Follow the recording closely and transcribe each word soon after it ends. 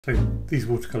So these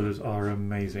watercolours are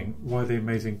amazing. Why are they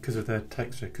amazing? Because of their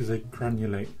texture, because they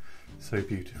granulate so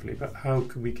beautifully. But how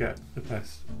can we get the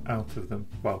best out of them?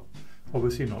 Well,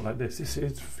 obviously not like this.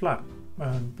 It's flat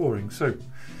and boring. So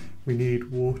we need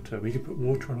water. We can put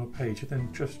water on our page and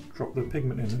then just drop the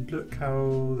pigment in and look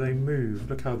how they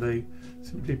move. Look how they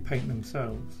simply paint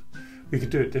themselves. We could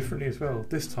do it differently as well.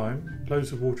 This time,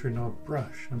 loads of water in our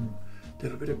brush and a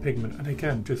little bit of pigment. And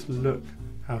again, just look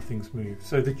how things move.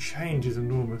 So the change is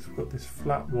enormous. We've got this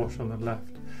flat wash on the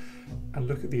left and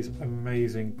look at these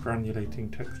amazing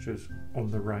granulating textures on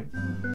the right.